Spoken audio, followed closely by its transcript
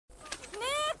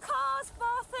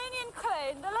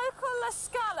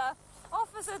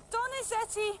the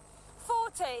Donizetti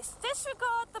Fortes.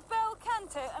 Disregard the bel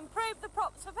canto and probe the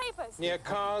props for papers. Near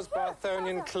Carr's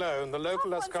Barthonian Clone, the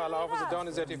local La Scala offers a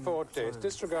Donizetti Fortes.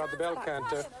 Disregard the bel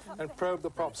canto and probe the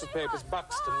props for papers.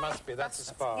 Buxton must be, that's a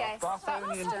spa. Yes,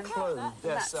 Barthonian Clone.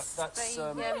 Yes, that's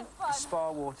the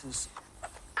Spa Waters.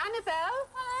 Annabelle,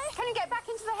 can you get back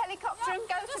into the helicopter and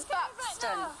go to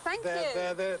Buxton? Thank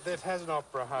you. That has an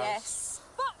opera house. Yes.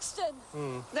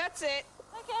 Buxton. That's it.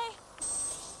 Okay.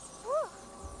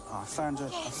 I found a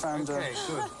Okay,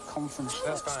 good. conference.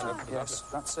 That's fine. Yes,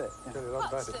 that's it. Yeah. Tell you a lot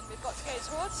about it. Buxton, we've got to go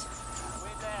towards.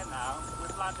 We're there now.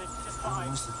 We've landed just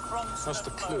behind Cronston. That's the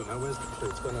clue. Now, where's the clue?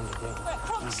 It's gone underground. We're at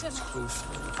Crompton.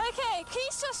 Okay,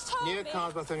 Keith just told Near me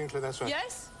Carr's Barthonian Clone, that's right.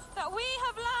 yes, that we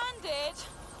have landed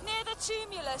near the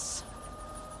tumulus,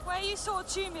 where you saw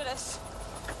tumulus.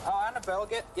 Oh, Annabelle,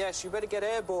 you better get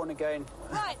airborne again.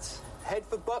 Right, Head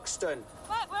for Buxton.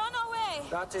 right, we're on our way.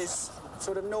 That is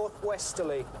sort of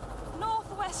northwesterly.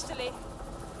 Northwesterly.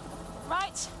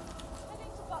 Right.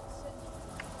 Heading to Buxton.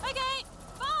 Okay,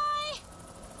 bye!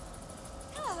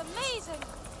 Oh, amazing.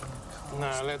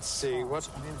 Now, let's see.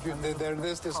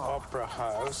 There's this opera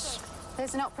house.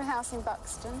 There's an opera house in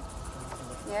Buxton.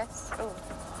 Yes. Oh.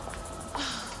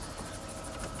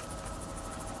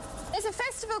 There's a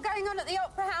festival going on at the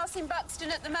Opera House in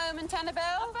Buxton at the moment,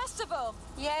 Annabelle. A festival.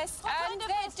 Yes, What and kind of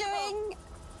they're festival? doing...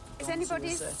 Is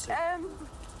anybody's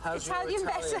How's your Italian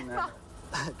Italian better?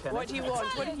 there? What do you want?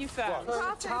 What have you found?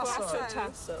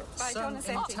 Tasso. By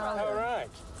Donizetti. All right.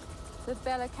 The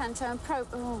bel canto and probe...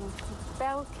 Oh,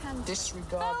 bel canto.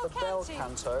 Disregard the bel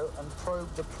canto and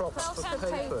probe the props Bel for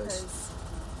canto. papers.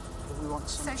 We want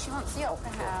some... So she wants the opera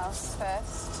house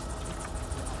first.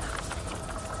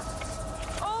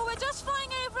 Oh, we're just flying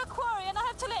over a quarry, and I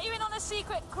have to let you in on a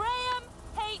secret. Graham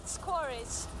hates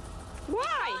quarries.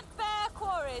 Why? Can't bear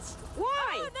quarries.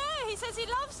 Why? Oh, no, he says he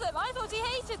loves them. I thought he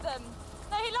hated them.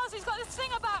 No, he's got this thing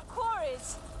about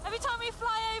quarries. Every time we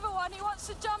fly over one, he wants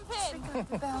to jump in.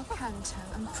 The bel canto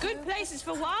and probe... Good places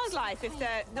for wildlife if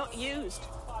they're not used.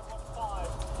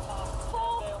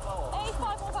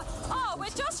 A515. Oh, we're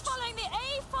just following the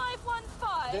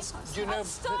A515 Do you know... at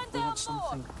Sterndale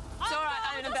Moor. It's all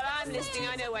right, Annabelle, I'm listening.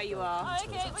 I know where you are. Oh,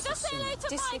 okay, we'll just say hello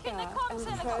to Mike in the Disregard comms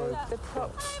and probe helicopter. the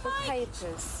props Hello, for Mike.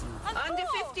 papers. And Under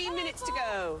Paul. 15 minutes to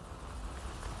Hello, go.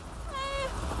 Paul.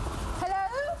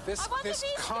 Hello? This I wonder if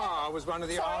he's car was one of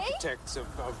the Sorry? architects of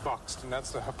Buxton.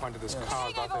 That's the whole point of this car.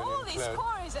 We're going over all these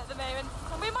quarries at the moment,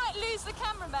 and we might lose the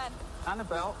cameraman.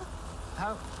 Annabelle,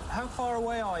 how far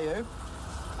away are you?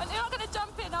 And you're not going to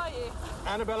jump in, are you?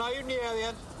 Annabelle, are you near the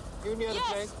end? You near the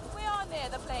Yes, place? we are near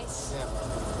the place. Yeah.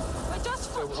 We're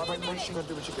just for 2 When minutes. she going to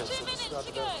do what she gets? 2 minutes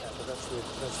to go. That's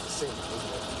the scene,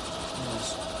 isn't it?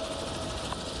 Yes.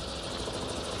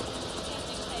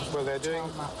 Well, they're doing...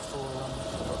 Town map for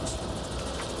Buxton.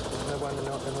 There's no one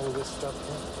in all this stuff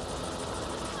here.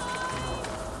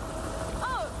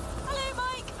 Oh, hello,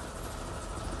 Mike.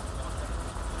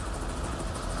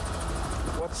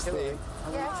 What's the...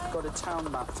 I've got a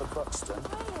town map for Buxton.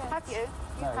 Have you?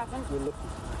 You haven't. We're looking.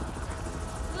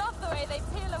 Love the way they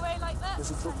peel away like that.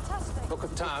 There's a It's book- fantastic. Book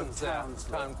of Towns there. Towns,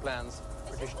 Town plans.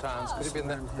 British it towns. towns? Could have been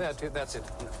there. There, too. That's it.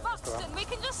 Buxton. We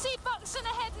can just see Buxton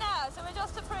ahead now, so we're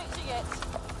just approaching it.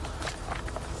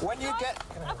 When you Right, get...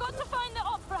 I've got to find the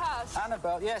Opera House.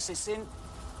 Annabelle, yes, it's in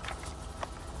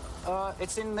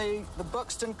the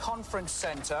Buxton Conference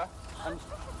Centre. And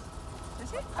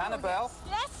Is it? Annabelle,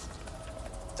 Yes?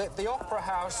 the Opera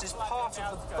House is part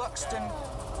of the Buxton... We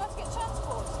have to get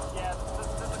transport. Yeah,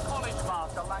 there's a college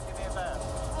marker landing near there.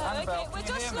 Annabelle, Okay, we're can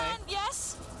you just hear me?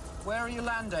 Yes. Where are you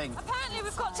landing? Apparently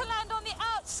we've got to land on the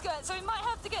outskirts, so we might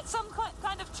have to get some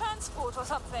kind of transport or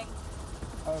something.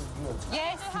 Oh, good. I don't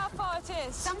Yes. know how far it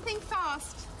is. Something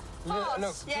fast.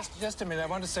 Look, Yes. just a minute. I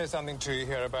want to say something to you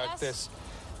here about Yes. this.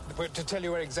 But to tell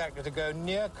you where exactly to go,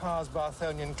 near Carr's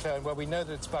Barthonian Clone, where we know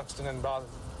that it's Buxton and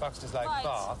Buxton is like Right.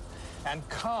 Bath. And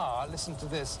Carr, listen to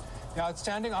this, the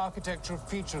outstanding architectural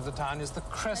feature of the town is the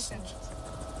crescent,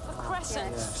 The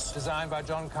Crescent. Yes. designed by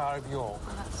John Carr of York.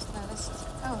 This is...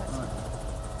 Oh,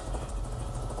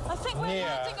 I think we're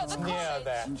landing at the Near college.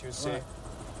 that, you see. Right.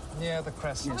 Near the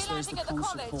crescent. Yes, We're there's the landing at the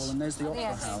concert college. hall and there's the Opera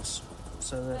Yes. House.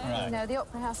 So that, it's... No, the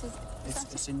Opera House is...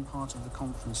 it's in part of the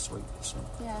conference suite. So.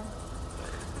 Yeah.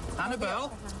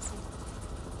 Annabelle?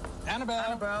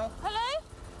 Annabelle? Hello?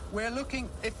 We're looking,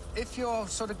 if you're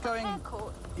sort of going,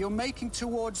 Aircourt. you're making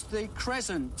towards the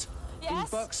Crescent in Yes.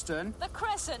 Buxton. The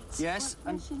Crescent. Yes,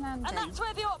 Where's she landing? And that's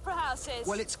where the Opera House is.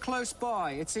 well, it's close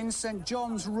by. It's in St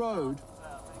John's Road.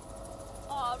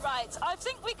 Oh, right. I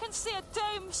think we can see a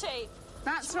dome shape.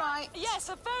 That's right. Yes,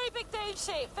 a very big dome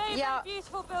shape. Very, Yeah. very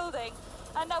beautiful building.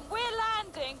 And we're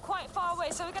landing quite far away,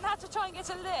 so we're going to have to try and get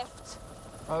a lift.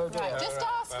 Oh, dear. Right, just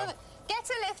ask for... Get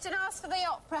a lift and ask for the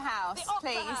Opera House, The Opera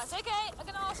please. House. OK, I'm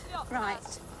going to ask for the Opera Right.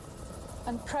 House.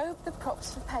 And probe the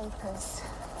props for papers.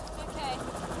 OK.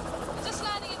 We're just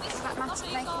landing in this That might lovely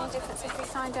make any garden. difference if we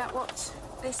find out what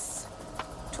this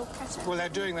Torqueto... Well, they're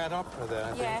doing that opera there, I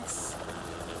think. Yes.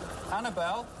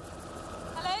 Annabelle?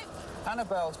 Hello?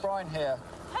 Annabelle, it's Brian here.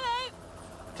 Hello?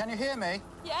 Can you hear me?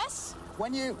 Yes?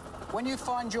 When you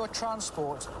find your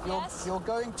transport, Yes? you're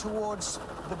going towards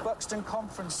the Buxton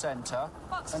Conference Centre.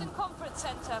 Buxton Conference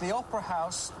Centre. The Opera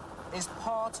House is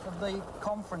part of the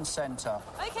conference centre.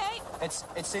 OK.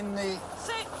 It's in the...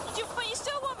 So, but you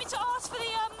still want me to ask for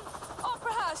the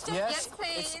Opera House, don't Yes, you?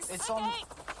 please. It's OK. on...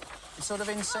 It's sort of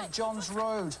in St John's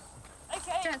Road.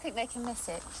 OK. I don't think they can miss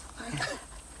it.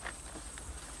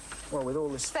 Well, with all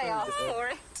this They food, asked for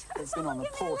it. it's been on the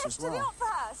Give me a port lift as to the well. Opera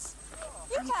House.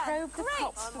 You And can. probe the Great.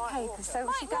 props for papers. So we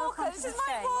Mike should go up Walker. onto This the is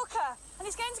Mike stage. Walker. And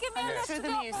he's going to give me a lift Through to the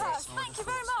the music. Opera House. Thank you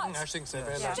very much. I think so.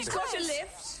 Very Yeah. much. She's got a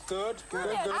lift. Good, good,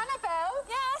 Brilliant. good. Annabelle?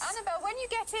 Yes? Annabelle, when you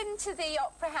get into the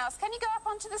Opera House, can you go up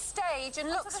onto the stage and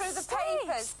look Onto the through the stage?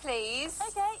 papers, please?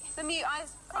 OK.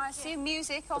 I assume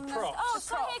music on the... props. Oh, the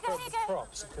sorry, here you go, here you go.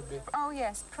 Props, it could be. Oh,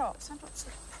 yes, props. And lots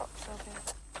of props will be.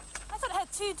 I thought it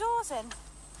had 2 doors in.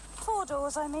 4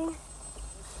 doors, I mean.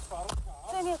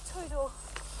 It's only a 2-door.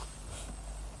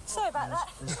 Sorry about that.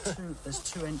 There's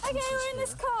two entrances OK, we're in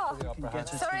this car. The Opera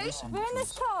House. Sorry? We're in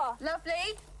this car.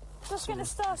 Lovely. Just going to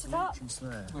start it up.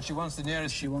 there. Well, she wants the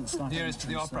nearest. She wants that nearest to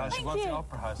the entrance Opera House. there. She Thank wants the you.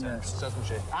 Opera House Yes. entrance, doesn't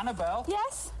she? Annabelle,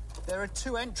 Yes? there are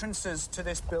 2 entrances to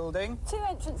this building. 2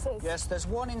 entrances. Yes, there's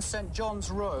one in St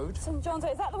John's Road. St John's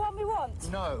Road. Is that the one we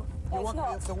want? No, No, you it's want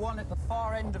not. the one at the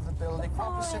far end of the building,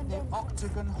 far opposite end, the yeah.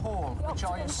 Octagon Hall, The which I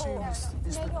Octagon assume Hall. is You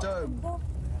know the Octagon dome. Hall?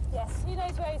 Yes, he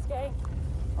knows where he's going.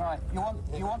 Right,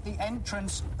 you want the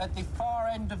entrance at the far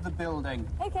end of the building,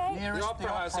 OK. nearest The Opera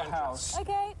House entrance. House.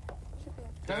 OK.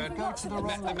 Don't go to the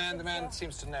wrong The man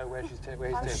seems to know where he's I'm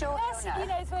taking. sure Yes, he'll he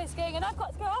know. knows where he's going, and I've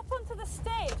got to go up onto the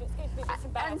stage. It's going to be a bit And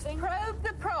embarrassing. probe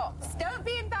the props. Don't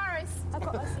be embarrassed. I've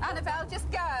got my seat. Annabelle, just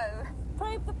go.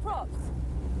 Probe the props.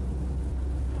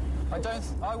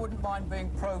 I wouldn't mind being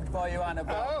probed by you,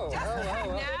 Annabelle.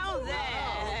 Now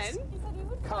then. He said he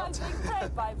wouldn't mind being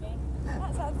probed by me.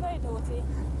 That sounds very naughty.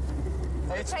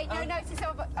 Take no notice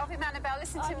of him, Annabelle.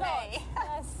 Listen to I'm not. me.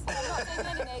 Yes, I'm not taking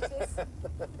any notice.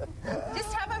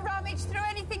 Just have a rummage through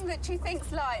anything that you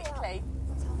think's likely.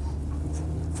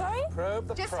 Sorry? Probe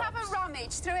the Just props. have a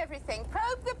rummage through everything.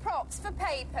 Probe the props for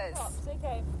papers. Props,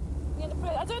 OK. I'm gonna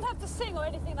probe. I don't have to sing or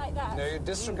anything like that. No, you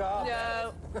disregard.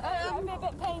 No. That'd be a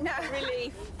bit painful. No.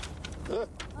 Relief.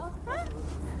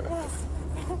 Yes.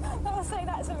 I was saying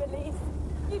that's a relief.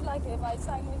 You'd like it if I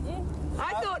sang, wouldn't you?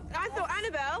 I thought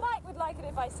Annabelle. Mike would like it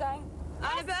if I sang.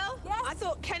 Annabelle? Yes. I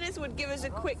thought Kenneth would give us a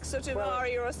quick sort of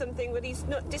aria or something, but he's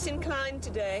not disinclined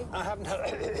today. I haven't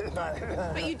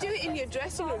But you do it in your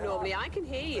dressing room normally. I can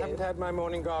hear you. had my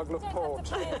morning gargle of Don't port.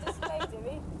 have to play a display, do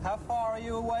we? How far are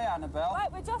you away, Annabelle?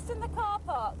 Right, we're just in the car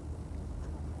park.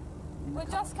 We're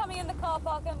just coming in the car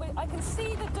park, and I can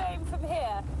see the dome from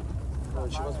here. Oh,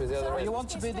 she wants to be the other So end. You want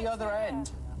to be the other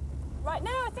end? Right,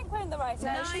 no, I think we're in the right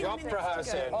end. The Opera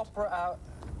House end. Opera out.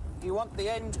 You want the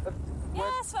end of...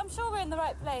 Yes, I'm sure we're in the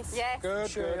right place. Yes. Good,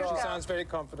 Sure good. you She are. sounds very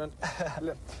confident. We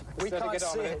Let her can't get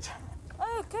on see with it.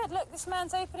 Oh, good. Look, this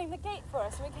man's opening the gate for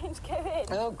us. We're going to go in.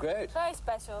 Oh, great. Very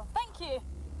special. Thank you.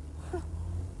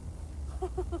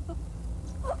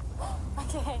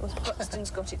 Okay.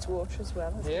 Buxton's got its water as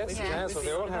well. hasn't Yes, it? it has. Well,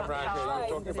 they all have round here. You were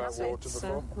talking about water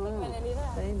before. We're nearly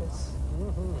there. Famous.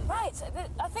 Right,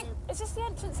 I think, is this the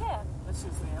entrance here? This is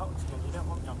the Octagon. You don't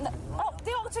want the Octagon. Oh,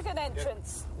 the Octagon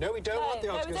entrance. No, we don't No, want the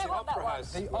no, we Octagon. don't It's the want that Opera one.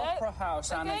 House. The No, Opera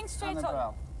House, we're going straight Annabelle.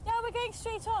 on. Yeah, we're going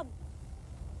straight on.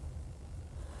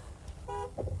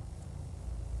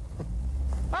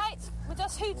 Right, we're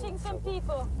just hooting some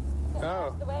people. Get out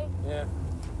of the way. Yeah.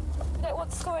 We don't want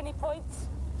to score any points.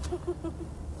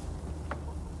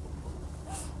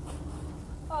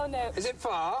 Oh no. Is it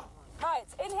far? Right,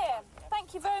 in here.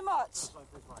 Thank you very much.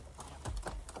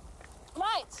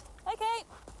 Right, okay.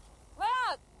 We're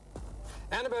out.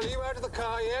 Annabelle, are you out of the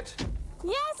car yet?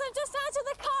 Yes, I'm just out of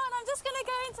the car and I'm just going to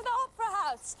go into the Opera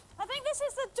House. I think this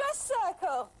is the dress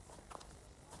circle.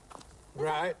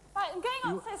 Right. Right, I'm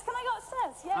going upstairs. Can I go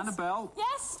upstairs? Yes. Annabelle?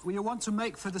 Yes? Well, you want to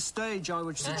make for the stage, I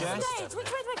would suggest. Stage. Which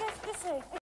way do I go? This way.